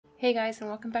Hey guys, and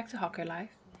welcome back to Hokko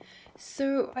Life.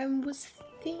 So I was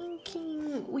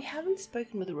thinking we haven't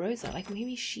spoken with Rosa, like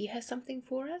maybe she has something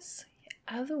for us?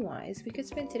 Otherwise, we could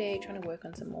spend today trying to work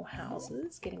on some more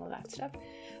houses, getting all that stuff.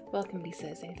 Welcome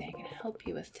Lisa, is there anything I can help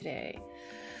you with today?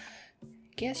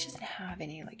 Guess she doesn't have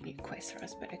any like new quests for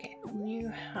us, but okay. New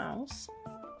house.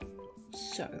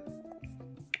 So,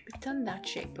 we've done that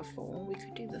shape before, we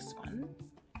could do this one.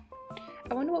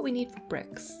 I wonder what we need for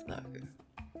bricks though.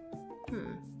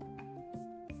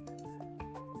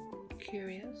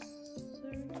 Curious.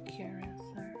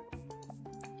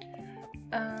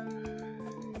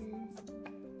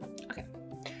 Okay.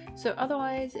 So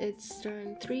otherwise it's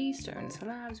three stone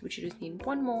slabs, which you just need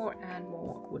one more and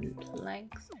more wooden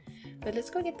planks. But let's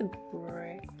go get the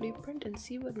brick blueprint and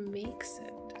see what makes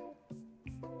it.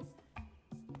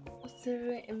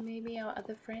 So maybe our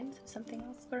other friends have something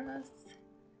else for us?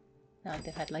 Now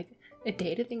they've had like a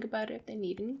day to think about it if they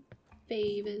need any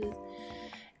favors.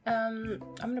 I'm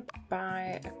gonna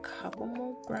buy a couple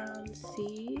more brown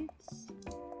seeds,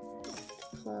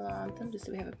 plant them just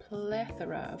so we have a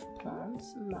plethora of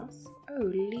plants. Moss. Oh,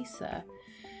 Lisa.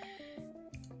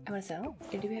 I want to sell.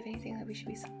 Do we have anything that we should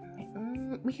be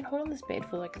selling? We can hold on this bed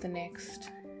for like the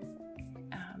next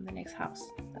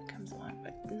house that comes along,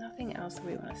 but nothing else that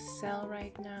we want to sell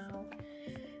right now.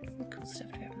 What cool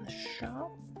stuff do we have in the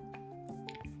shop?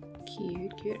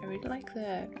 Cute, cute. I really like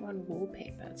the one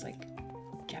wallpaper. It's like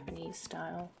Japanese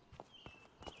style.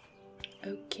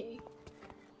 Okay,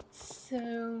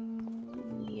 so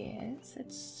yes,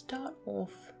 let's start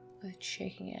off with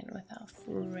checking in with our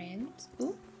friends.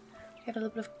 Ooh, we have a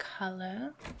little bit of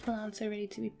color. The plants are ready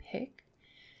to be picked.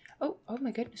 Oh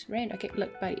my goodness, rain. Okay,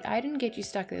 look, buddy, I didn't get you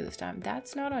stuck there this time.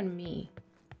 That's not on me.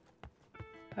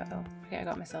 Uh-oh. Okay, I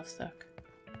got myself stuck.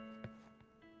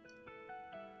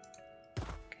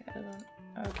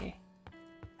 Okay.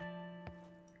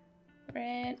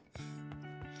 Ran.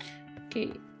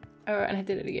 Okay. Oh, and I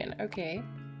did it again. Okay.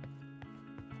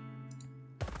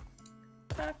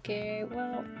 Okay,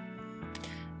 well,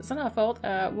 it's not our fault.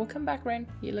 We'll come back, Ren.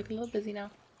 You look a little busy now.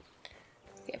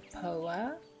 Okay,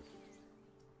 Poa.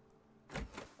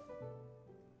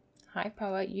 Hi,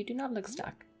 Poa. You do not look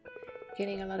stuck.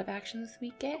 Getting a lot of action this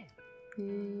weekend?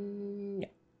 No.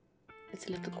 It's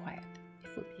a little quiet,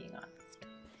 if we're being honest.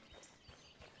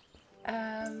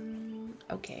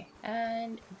 Okay,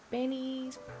 and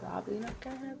Benny's probably not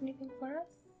gonna have anything for us.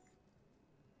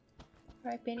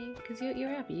 Right, Benny? Because you're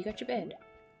happy, you got your bed.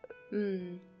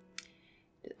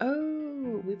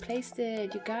 Oh, we placed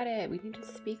it, you got it. We need to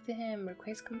speak to him.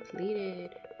 Request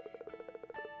completed.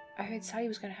 I heard Sally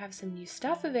was gonna have some new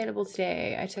stuff available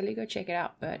today. I totally go check it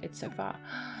out, but it's so far.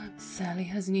 Sally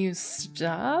has new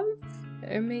stuff?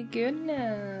 Oh my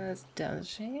goodness, does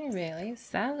she really?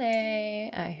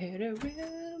 Sally, I heard a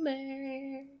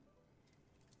rumor.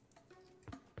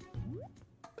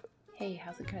 Hey,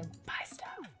 how's it going? Buy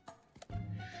stuff.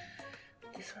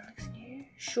 This one looks new.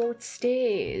 Short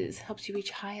stays helps you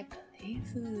reach higher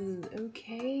places.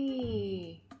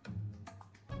 Okay.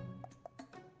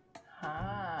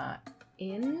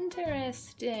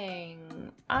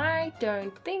 Interesting. I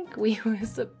don't think we were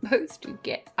supposed to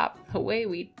get up the way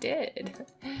we did.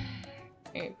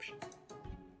 Oops.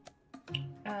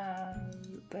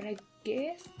 But I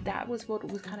guess that was what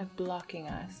was kind of blocking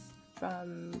us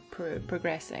from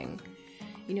progressing.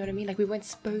 You know what I mean? Like we weren't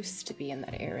supposed to be in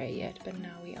that area yet, but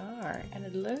now we are. And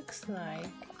it looks like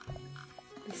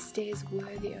the stairs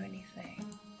were the only thing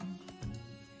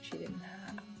she didn't have.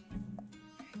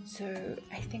 So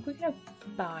I think we're gonna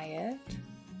buy it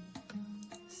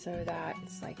so that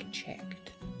it's like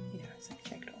checked. You know, it's like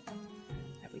checked off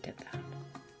that we did that.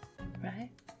 Right?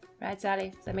 Right,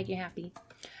 Sally? Does that make you happy?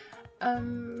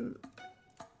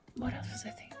 What else was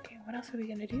I thinking? What else are we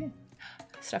gonna do?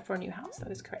 Stuff for a new house,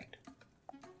 that is correct.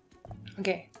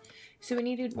 Okay, so we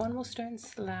needed one more stone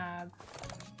slab.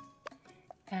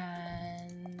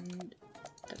 And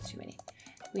that's too many.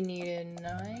 We needed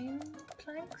 9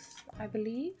 planks, I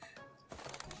believe.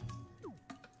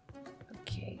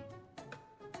 Okay.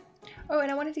 Oh, and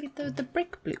I wanted to get the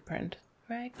brick blueprint,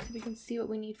 right? So we can see what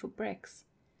we need for bricks.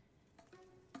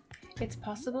 It's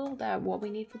possible that what we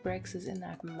need for bricks is in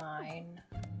that mine.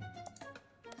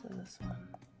 So this one.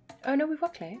 Oh no, we've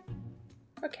got clay.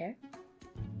 Okay.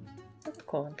 We'll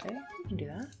call them clay. We can do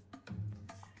that.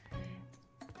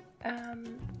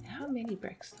 How many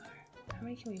bricks though? How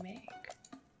many can we make?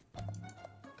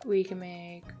 We can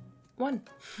make 1.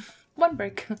 1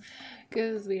 brick.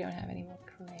 Because we don't have any more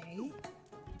clay.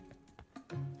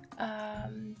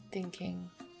 Thinking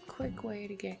quick way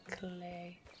to get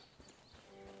clay.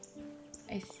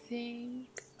 I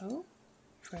think, oh,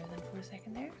 frozen for a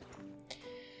second there.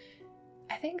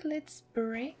 think let's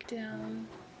break down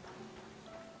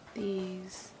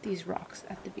these rocks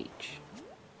at the beach.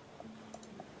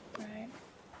 Right?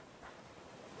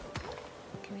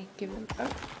 Can we give them? Oh,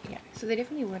 yeah. So they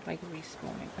definitely weren't like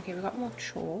respawning. Okay, we got more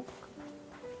chalk.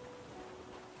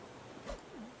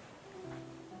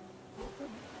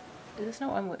 Is this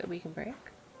not one that we can break?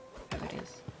 Oh, it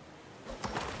is.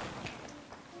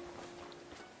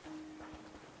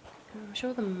 I'm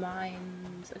sure the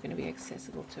mines are going to be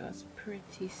accessible to us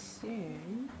pretty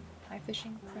soon. Hi,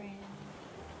 fishing friend.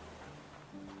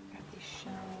 Grab these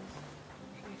shells.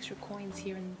 A few extra coins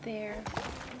here and there.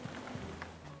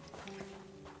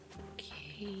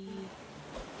 Okay.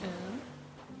 There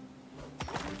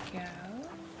we go.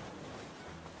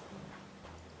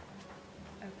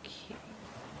 Okay.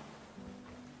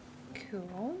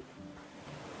 Cool.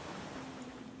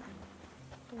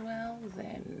 Well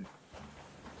then.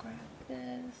 Grab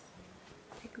this.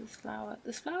 Take this flower.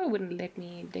 This flower wouldn't let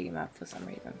me dig him up for some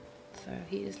reason. So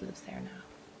he just lives there now.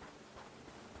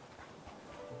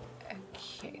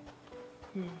 Okay.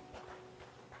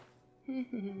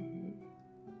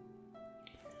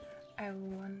 I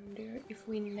wonder if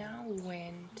we now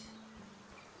went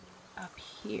up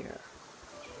here,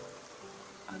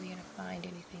 are we gonna find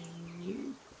anything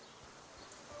new?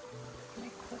 My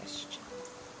question.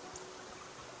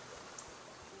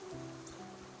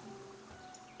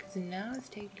 Because now it's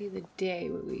technically the day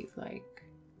where we've like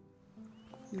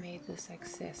made this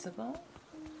accessible.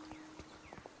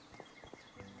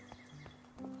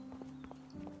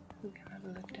 We can have a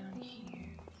look down here.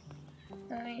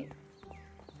 Right.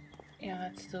 Yeah,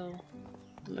 it still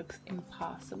looks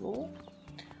impossible.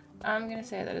 I'm gonna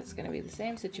say that it's gonna be the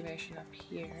same situation up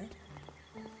here.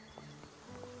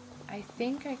 I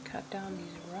think I cut down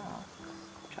these rocks,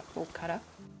 all cut up.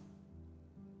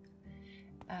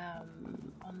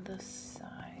 On this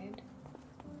side.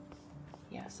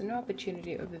 Yeah, so no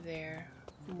opportunity over there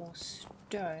for more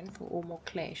stone, or more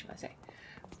clay, should I say,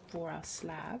 for our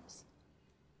slabs.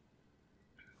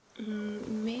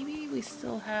 Maybe we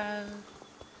still have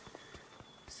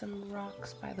some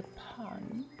rocks by the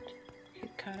pond we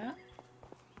could cut up.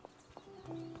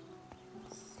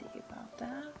 Let's see about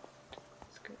that.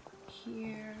 Let's go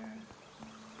here.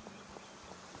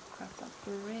 Cross that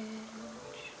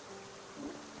bridge.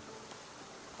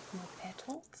 More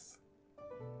petals.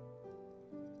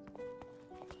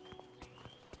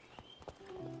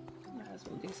 Might as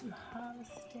well do some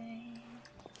harvesting.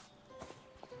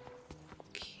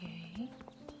 Okay.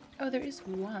 Oh, there is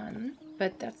one,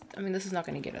 but that's, I mean, this is not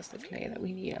going to get us the clay that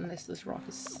we need unless this rock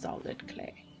is solid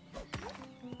clay.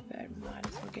 But might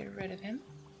as well get rid of him.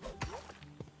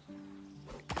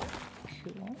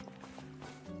 Cool.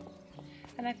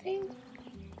 And I think,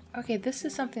 okay, this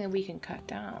is something that we can cut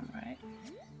down, right?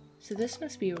 So this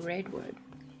must be redwood.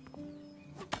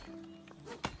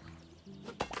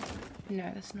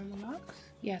 No, that's normal logs?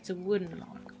 Yeah, it's a wooden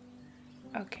log.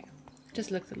 Okay.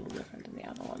 Just looks a little different than the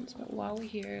other ones. But while we're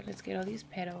here, let's get all these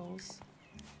petals.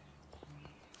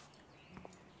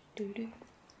 Doo-doo.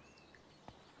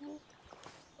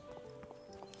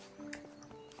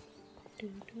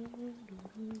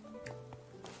 Doo-doo-doo-doo.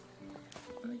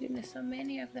 Oh my goodness, so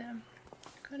many of them. I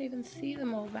can't even see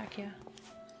them all back here.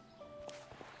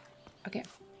 Okay.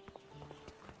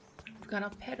 We've got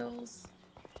our petals.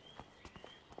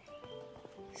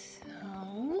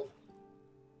 So...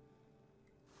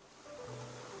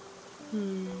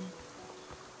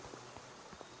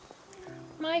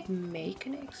 might make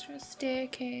an extra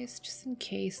staircase just in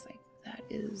case, like, that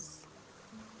is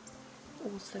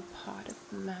also part of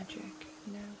the magic,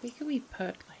 you know? Where could we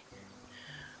put, like,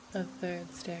 a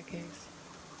third staircase?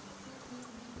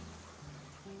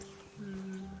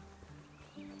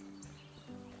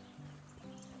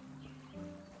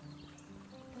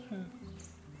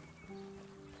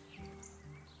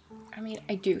 I mean,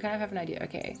 I do kind of have an idea.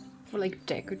 Okay, for like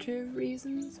decorative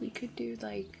reasons, we could do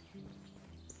like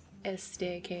a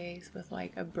staircase with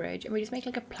like a bridge, and we just make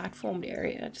like a platformed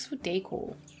area just for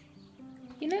decor.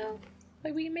 You know,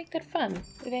 like we can make that fun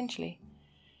eventually.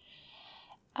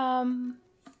 Where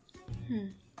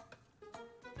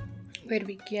to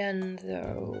begin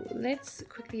though? Let's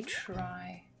quickly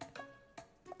try.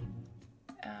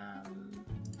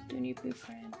 Do a new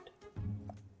blueprint.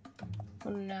 For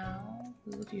now,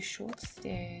 we will do short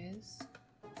stairs.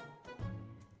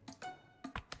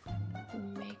 We'll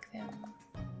make them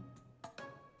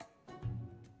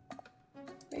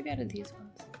maybe out of these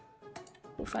ones.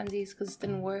 We'll find these because it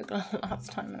didn't work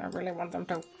last time and I really want them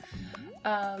to.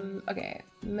 Okay,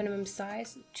 minimum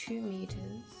size 2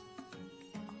 meters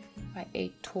by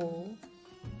 8 tall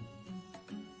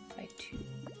by 2.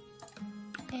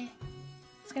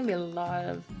 It's gonna be a lot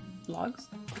of logs,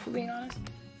 if we're being honest.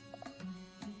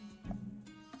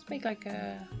 Let's make like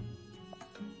a...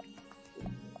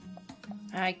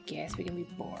 I guess we can be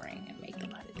boring and make a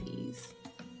lot of these.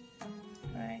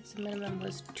 Alright, so minimum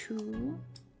was 2.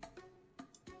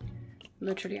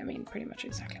 Literally, I mean, pretty much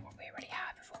exactly what we already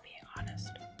have, if we're being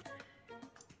honest.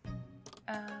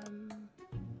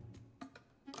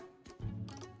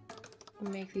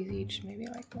 We'll make these each maybe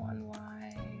like 1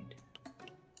 wide.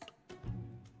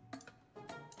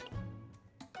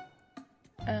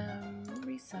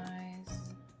 Resize.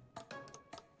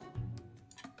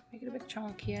 Make it a bit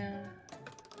chunkier.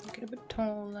 Make it a bit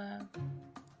taller.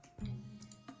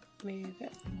 Move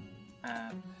it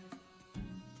up.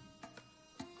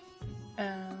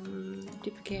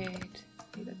 Duplicate.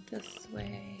 Move it this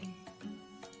way.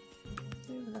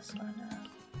 Move this one up.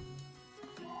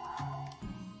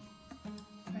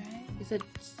 Right? Is it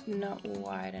not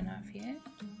wide enough yet?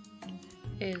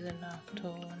 Is it not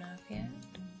tall enough yet?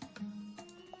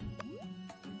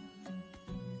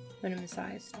 Minimum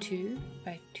size 2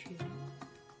 by 2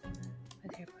 by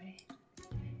 0.8.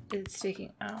 Is it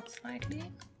sticking out slightly?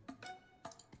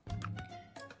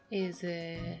 Is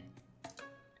it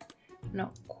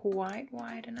not quite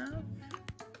wide enough?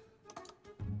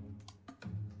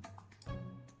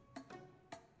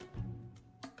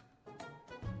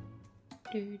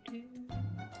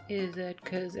 Is it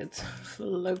because it's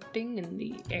floating in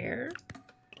the air?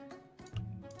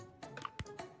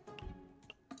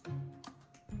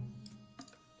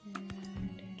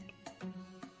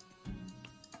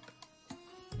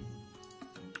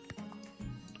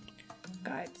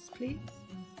 Guides, please.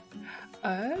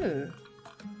 Oh,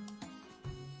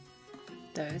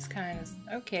 those kind of...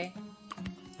 okay,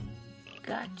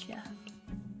 gotcha.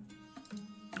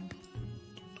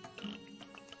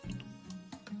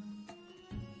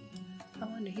 I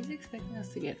wonder, he's expecting us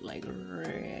to get like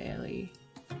really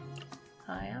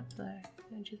high up there,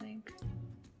 don't you think,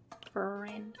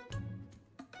 friend?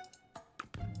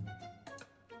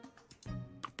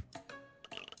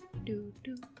 Do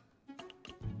do.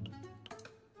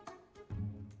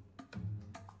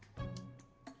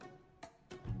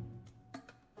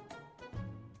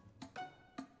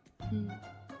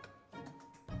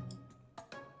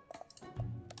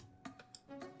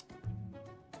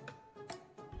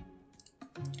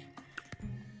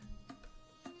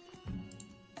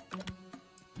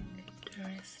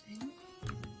 Interesting.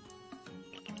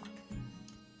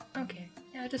 Okay,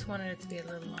 yeah, I just wanted it to be a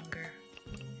little longer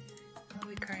than what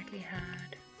we currently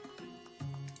had.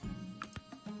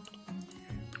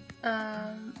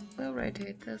 We'll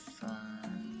rotate this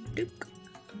one. Duke.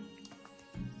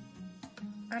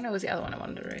 I know it was the other one I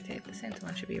wanted to rotate. The center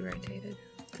one should be rotated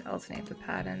to alternate the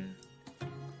pattern.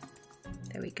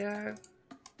 There we go.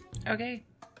 Okay,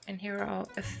 and here are all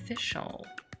official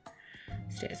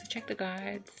stairs. So check the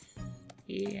guides.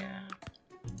 Yeah.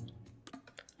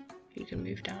 You can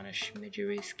move down a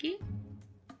schmidgerisky.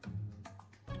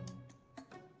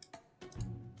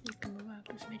 You can move up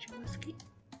a schmidgerisky.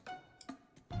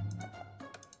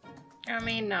 I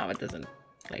mean, no, it doesn't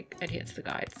like adhere to the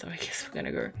guide, so I guess we're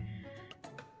gonna go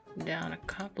down a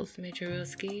couple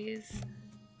schmidgeriskis.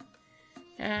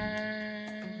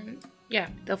 And yeah,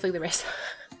 they'll figure the rest.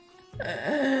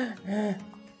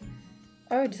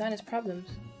 Oh, design has problems.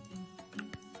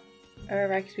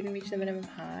 Right, because we didn't reach the minimum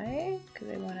height because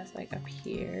they want us like up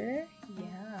here.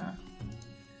 Yeah.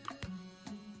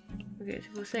 Okay, so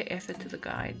we'll say effort to the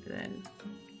guide then.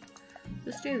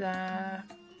 Let's do that.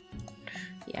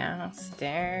 Yeah,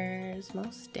 stairs,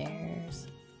 more stairs.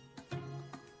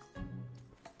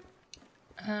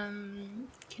 Can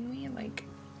we like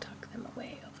tuck them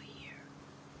away over here?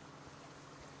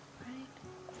 Right?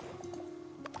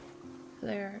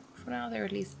 They're, for now, they're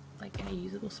at least like in a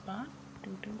usable spot.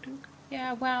 Dunk, dunk, dunk.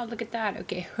 Yeah, wow, look at that.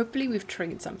 Okay, hopefully we've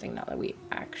triggered something now that we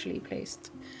actually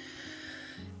placed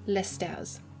less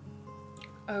stairs.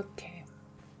 Okay.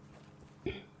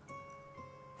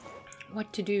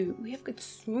 What to do? We have got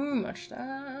so much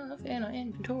stuff in our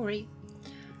inventory.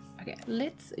 Okay,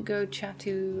 let's go chat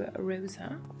to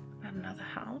Rosa at another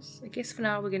house. I guess for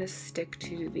now we're gonna stick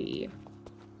to the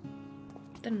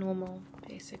normal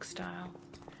basic style.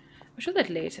 I'm sure that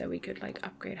later we could like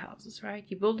upgrade houses, right?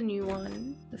 You build a new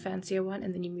one, the fancier one,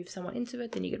 and then you move someone into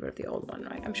it, then you get rid of the old one,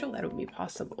 right? I'm sure that would be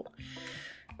possible.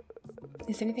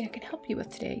 Is there anything I can help you with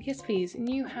today? Yes, please.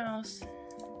 New house,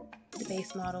 the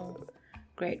base model.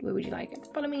 Great, where would you like it?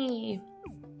 Follow me.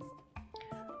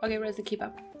 Okay, Rosa, keep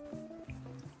up.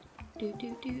 Do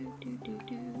do do do do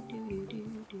do do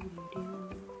do do do.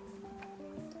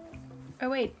 Oh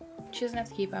wait, she doesn't have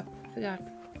to keep up. I forgot.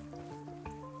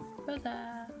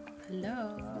 Rosa,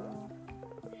 hello.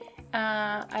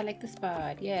 I like this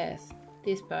bird. Yes,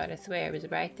 this bird. I swear it was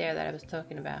right there that I was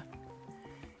talking about.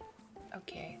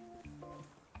 Okay.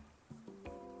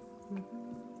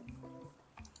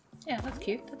 Yeah, that's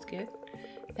cute. That's good.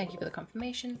 Thank you for the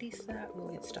confirmation, Lisa. We'll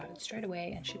get started straight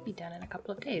away and should be done in a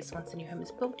couple of days. Once the new home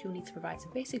is built, you'll need to provide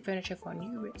some basic furniture for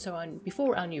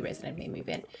before our new resident may move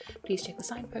in. Please check the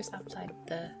signpost outside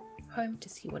the home to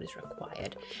see what is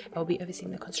required. I will be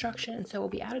overseeing the construction, and so will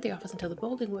be out of the office until the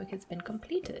building work has been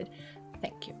completed.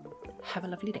 Thank you. Have a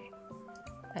lovely day.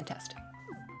 Fantastic.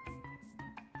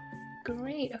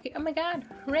 Great. Okay. Oh my God,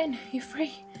 Ren, you're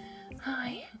free.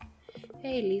 Hi.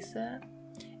 Hey, Lisa.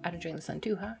 Out enjoying the sun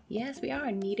too, huh? Yes, we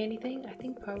are. Need anything? I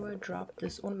think Poa dropped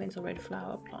this ornamental red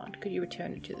flower plant. Could you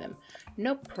return it to them?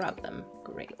 No problem.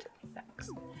 Great.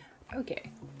 Thanks.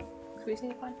 Okay. So we just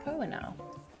need to find Poa now.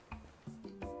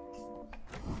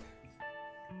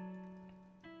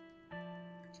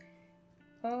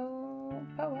 Oh,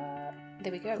 Poa.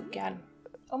 There we go. Got him.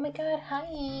 Oh my God.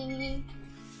 Hi.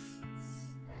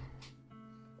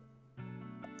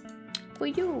 For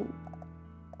you.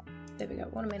 There we go.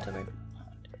 Ornamental red.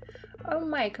 Oh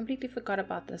my, I completely forgot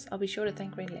about this. I'll be sure to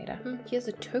thank Rain later. Here's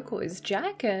a turquoise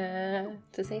jacket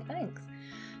to say thanks.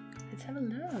 Let's have a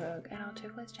look at our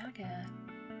turquoise jacket.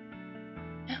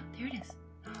 Oh, there it is.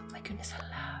 Oh my goodness, I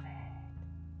love it.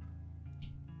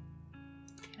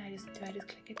 Do I just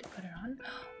click it to put it on?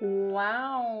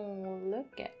 Wow,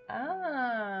 look at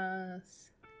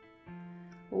us.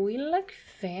 We look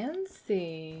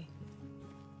fancy.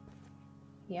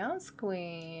 Yes,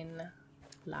 queen.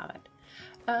 Love it.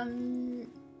 Has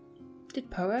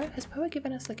Poa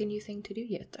given us like a new thing to do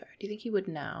yet though? Do you think he would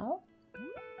now?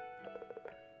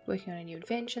 Working on a new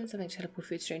invention, something to teleport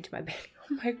food straight into my belly.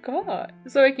 Oh my God.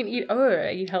 So I can eat,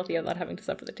 I eat healthy and not having to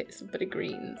suffer the taste of bitter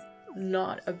greens.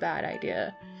 Not a bad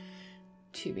idea,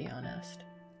 to be honest.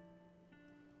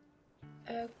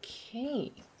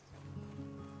 Okay.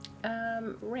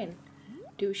 Ren,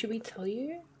 should we tell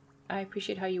you? I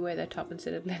appreciate how you wear that top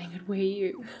instead of letting it wear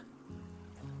you.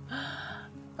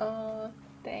 Oh,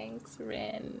 thanks,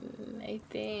 Ren. I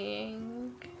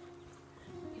think.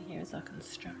 Here's our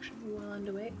construction well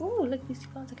underway. Oh, look, these two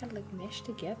plants are kind of like meshed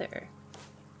together.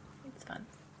 It's fun.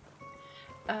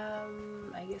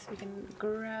 I guess we can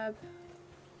grab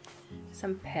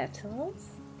some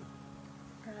petals.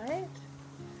 Right?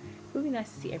 It would be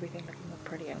nice to see everything looking more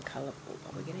pretty and colorful,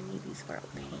 but we're gonna need these for our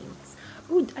paints.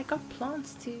 Oh, I got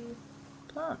plants to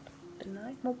plant, didn't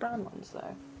I? More brown ones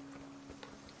though.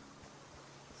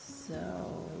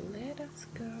 So let us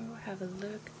go have a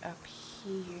look up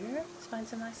here. Let's find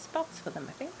some nice spots for them,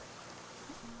 I think.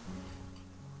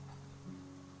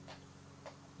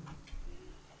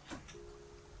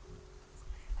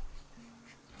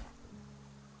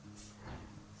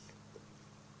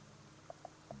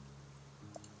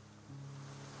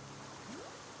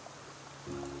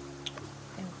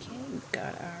 Okay, we've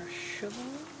got our sugar.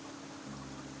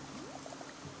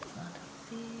 Plant a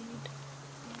seed.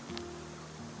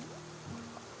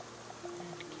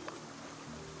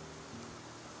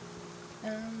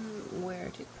 Where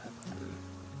to put them?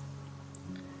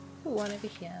 Ooh, one over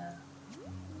here.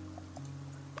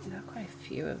 We've got quite a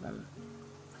few of them.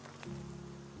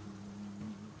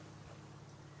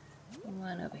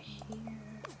 One over here.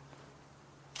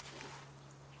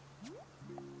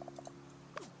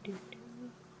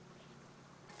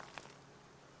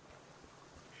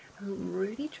 I'm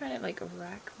really trying to like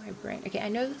rack my brain. Okay, I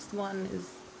know this one is.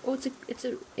 Oh,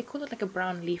 they call it like a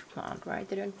brown leaf plant, right?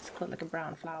 They don't call it like a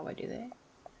brown flower, do they?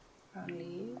 Brown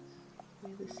leaves.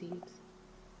 Where are the seeds?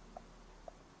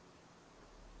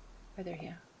 Oh, they're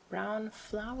here. Brown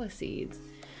flower seeds.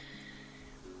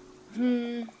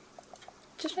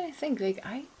 Just trying to think. Like,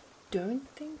 I don't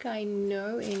think I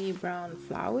know any brown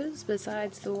flowers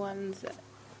besides the ones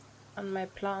on my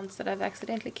plants that I've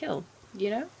accidentally killed.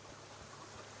 You know?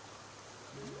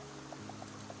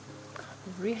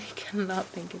 Really cannot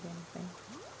think of anything.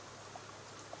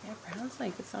 Yeah, brown's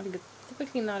like, it's not a good,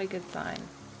 typically not a good sign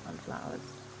on flowers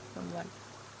from what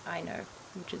I know,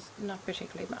 which is not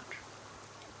particularly much.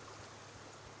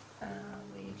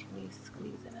 Wait till we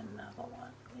squeeze in another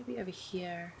one. Maybe over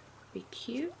here would be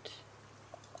cute.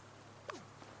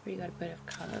 We got a bit of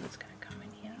color that's gonna come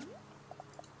in here.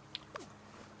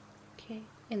 Okay,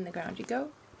 in the ground you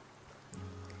go.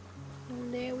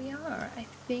 And there we are. I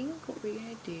think what we're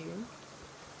gonna do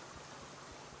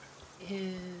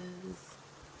is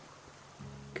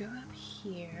go up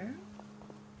here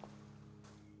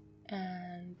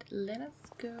and let us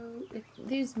go.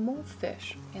 There's more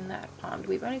fish in that pond.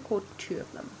 We've only caught 2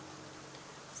 of them,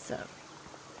 so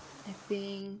I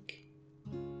think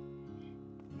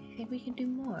we can do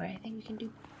more. I think we can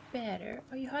do better.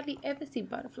 Oh, you hardly ever see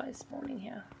butterflies spawning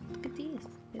here. Look at these.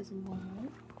 There's one.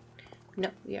 No,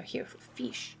 we are here for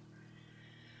fish.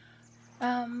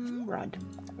 Rod.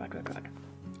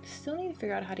 Still need to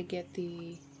figure out how to get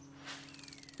the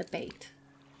bait.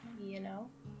 You know?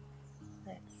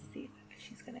 Let's see if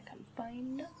she's gonna come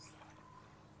find us.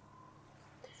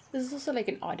 This is also like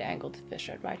an odd angle to fish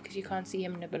at, right? Because you can't see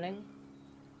him nibbling.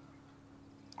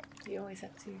 You always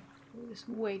have to just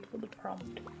wait for the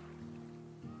prompt.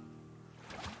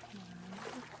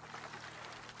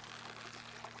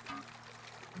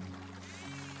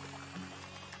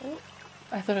 Oh,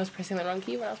 I thought I was pressing the wrong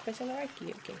key when I was pressing the right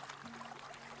key. Okay.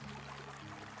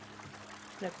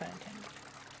 No pun intended.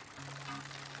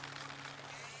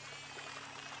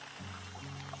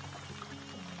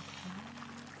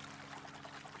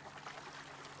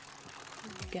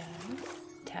 Guys,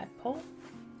 tadpole.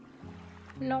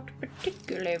 Not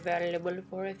particularly valuable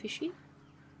for a fishy.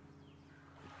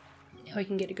 Oh, we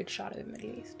can get a good shot of him at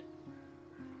least.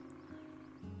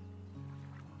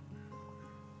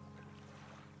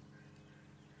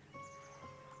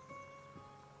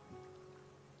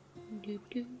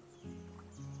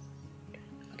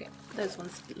 Okay, those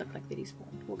ones look like they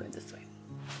despawned. We'll go this way.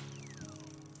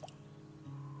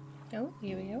 Oh,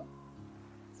 here we go.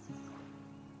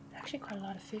 Actually, quite a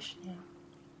lot of fish now.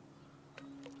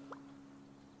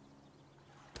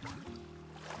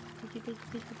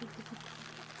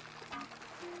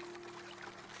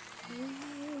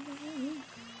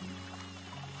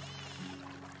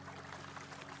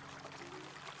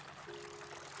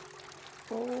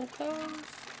 Full close.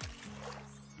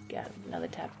 Got another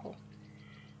tadpole.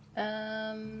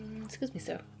 Excuse me,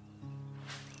 sir.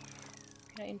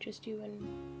 Can I interest you in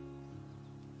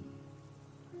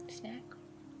a snack?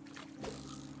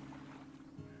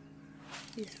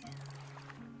 This one.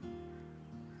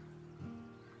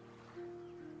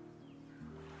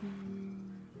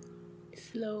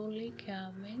 Slowly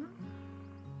coming.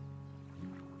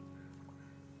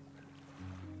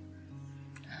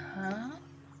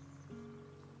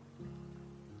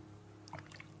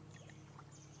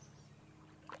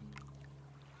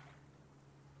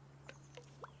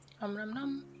 Nom nom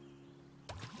nom.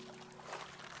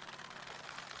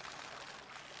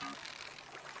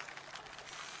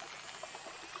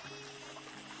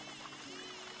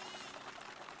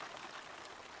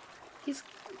 He's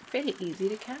fairly easy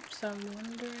to catch, so I'm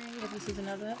wondering if this is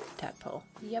another tadpole.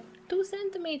 Yep, 2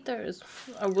 centimeters.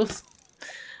 I will.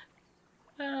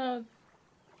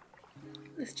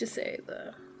 Let's just say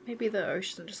maybe the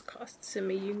ocean just casts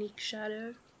him a unique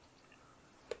shadow.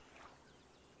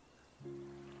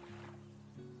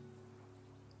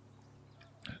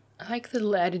 I like the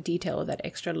little added detail of that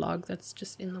extra log that's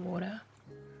just in the water.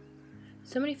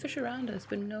 So many fish around us,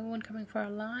 but no one coming for our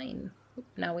line. Oop,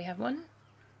 now we have one.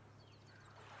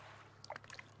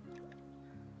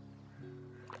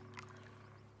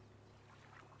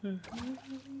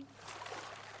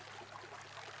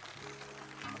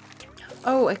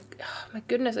 Oh, my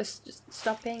goodness, I just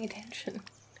stopped paying attention.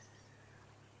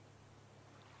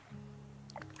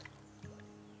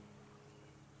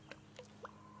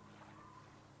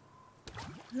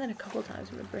 And then a couple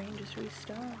times my brain just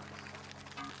restarts.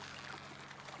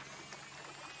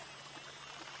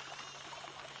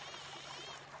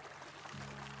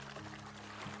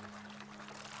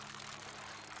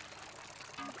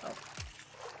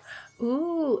 Oh.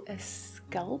 Ooh, a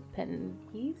sculpin.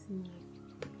 He's new.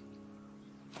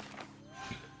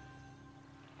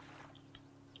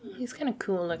 He's kind of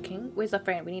cool looking. Where's our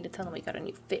friend? We need to tell him we got a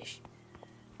new fish.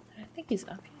 I think he's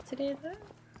up here today though.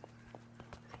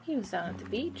 He was down at the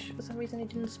beach. For some reason he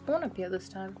didn't spawn up here this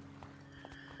time.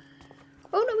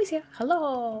 Oh no, he's here.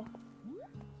 Hello.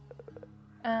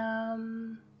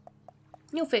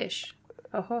 New fish.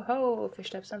 Ho ho ho.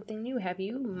 Fished up something new, have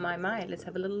you? My, let's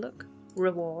have a little look.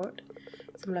 Reward.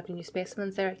 Some lovely new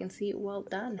specimens there, I can see. Well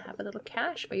done. Have a little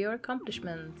cash for your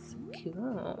accomplishments.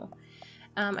 Cool.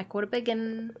 I caught a big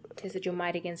one. Tested your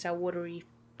might against our watery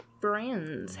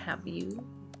friends, have you?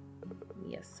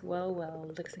 Yes, well,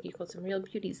 looks like you caught some real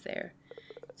beauties there.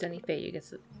 It's only fair you get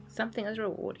something as a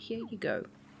reward. Here you go.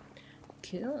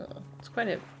 Cool. It's quite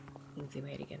a easy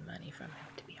way to get money from him,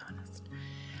 to be honest.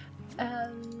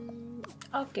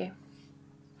 Okay.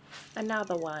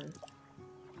 Another one.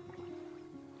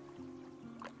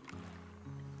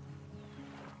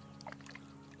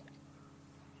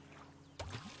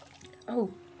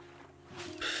 Oh.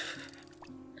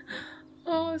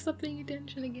 Oh, stop paying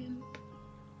attention again.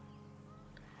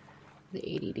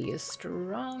 The ADD is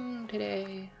strong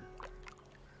today.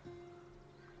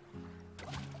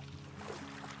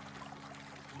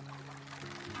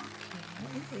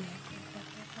 Okay.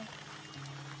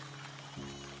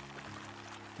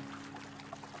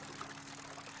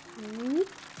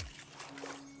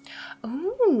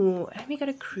 Oh, and we got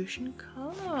a crucian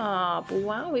carp.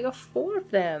 Wow, we got 4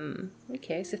 of them.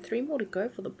 Okay, so 3 more to go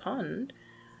for the pond.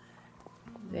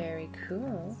 Very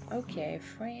cool. Okay,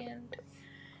 friend.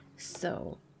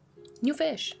 So, new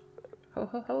fish. Ho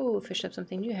ho ho, fished up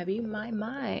something new. Have you? My.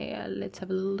 Let's have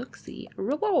a look-see.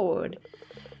 Reward.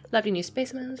 Lovely new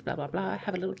specimens, blah blah blah.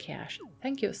 Have a little cash.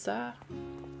 Thank you, sir.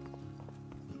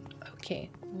 Okay,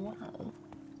 wow.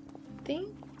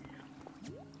 Think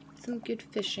some good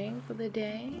fishing for the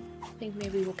day. I think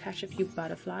maybe we'll catch a few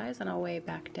butterflies on our way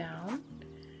back down.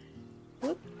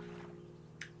 Whoop.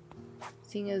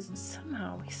 Seeing as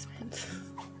somehow we spent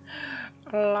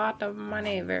a lot of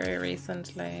money very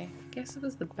recently. Guess it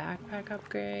was the backpack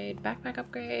upgrade,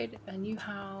 a new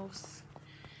house.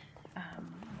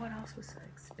 What else was so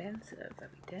expensive that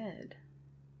we did?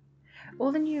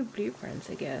 All the new blueprints,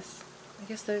 I guess. I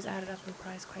guess those added up in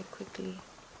price quite quickly.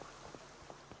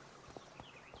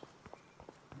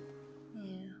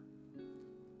 Yeah.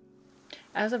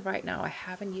 As of right now, I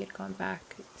haven't yet gone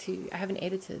back to... I haven't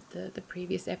edited the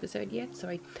previous episode yet, so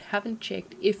I haven't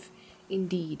checked if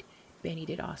indeed Benny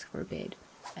did ask for a bed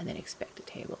and then expect a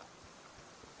table.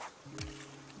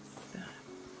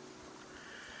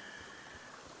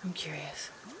 I'm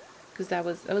curious. Because that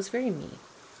was very me.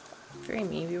 Very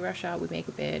me. We rush out, we make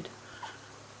a bed.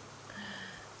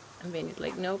 And Benny's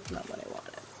like, nope, not what I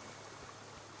wanted.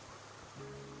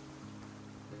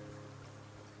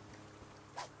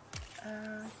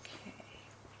 Okay.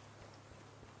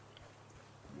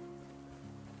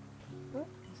 Oh,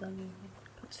 there's a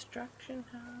construction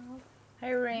house.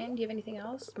 Hi Rand, do you have anything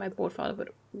else? My board followed but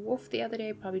wolf the other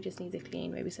day, probably just needs a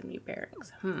clean, maybe some new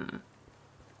barracks. Okay.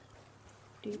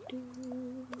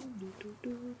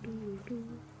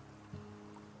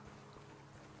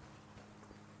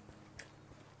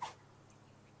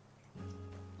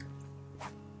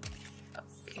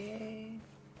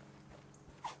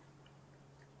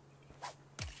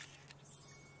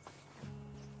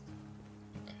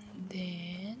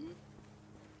 Then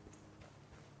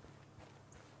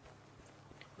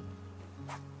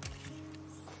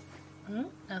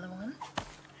another one.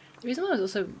 The reason why was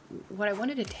also what I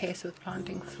wanted to test with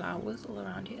planting flowers all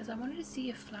around here is I wanted to see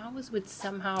if flowers would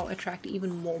somehow attract even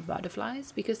more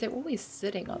butterflies because they're always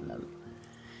sitting on them.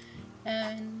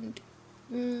 And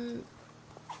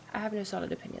I have no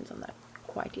solid opinions on that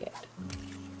quite yet.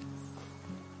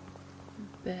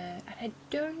 But I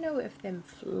don't know if them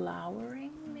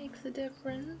flowering makes a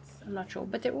difference. I'm not sure,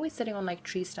 but they're always sitting on like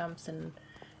tree stumps and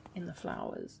in the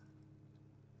flowers.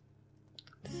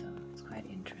 So it's quite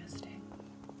interesting.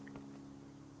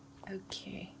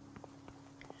 Okay,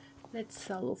 let's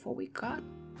sell off what we got.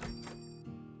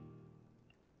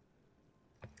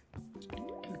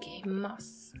 Okay,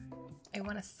 moss. I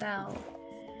want to sell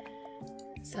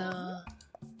the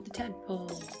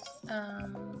tadpoles.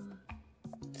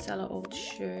 Sell our old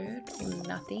shirt for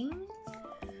nothing,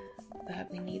 but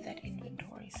we need that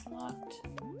inventory slot.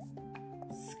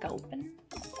 Sculpin.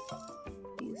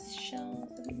 These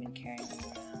shells that we've been carrying around.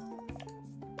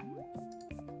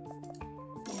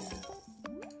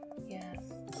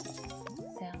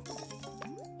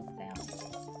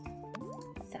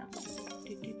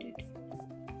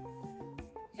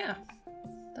 Yeah,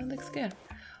 that looks good.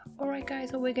 Alright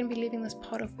guys, well we're going to be leaving this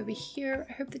part off over here.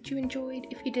 I hope that you enjoyed.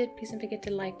 If you did, please don't forget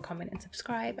to like, comment and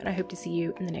subscribe, and I hope to see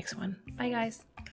you in the next one. Bye guys.